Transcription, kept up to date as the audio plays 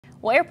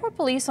Well, airport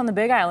police on the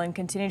Big Island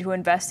continue to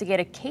investigate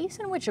a case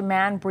in which a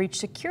man breached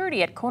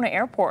security at Kona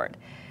Airport.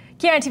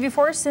 Kona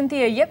TV4's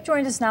Cynthia Yip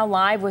joins us now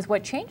live with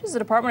what changes the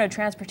Department of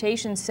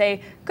Transportation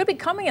say could be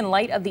coming in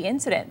light of the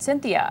incident.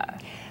 Cynthia.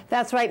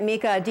 That's right,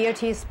 Mika. A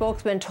DOT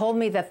spokesman told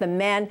me that the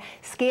man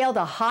scaled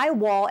a high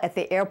wall at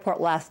the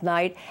airport last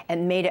night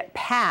and made it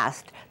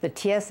past the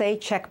TSA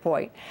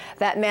checkpoint.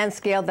 That man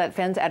scaled that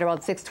fence at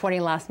around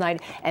 6:20 last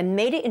night and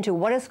made it into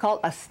what is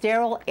called a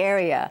sterile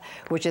area,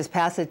 which is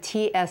past the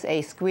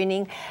TSA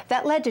screening.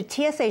 That led to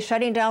TSA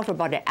shutting down for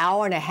about an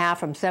hour and a half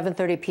from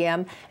 7:30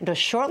 p.m. until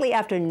shortly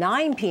after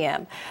 9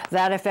 p.m.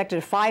 That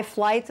affected 5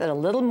 flights and a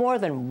little more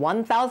than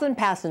 1,000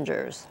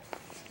 passengers.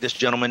 This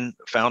gentleman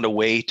found a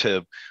way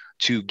to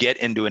get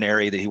into an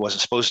area that he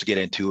wasn't supposed to get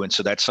into. And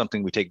so that's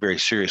something we take very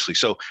seriously.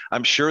 So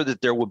I'm sure that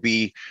there will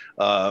be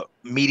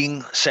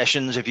meeting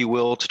sessions, if you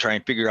will, to try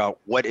and figure out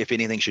what, if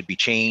anything, should be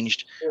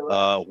changed.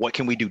 What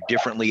can we do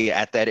differently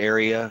at that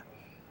area?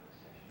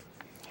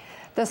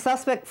 The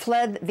suspect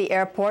fled the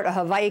airport. A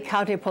Hawaii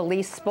County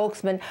Police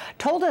spokesman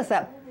told us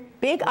that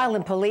Big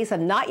Island police have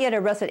not yet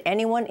arrested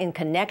anyone in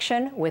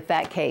connection with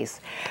that case.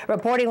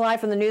 Reporting live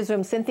from the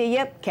newsroom, Cynthia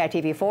Yip, Kona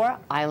TV4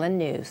 Island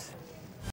News.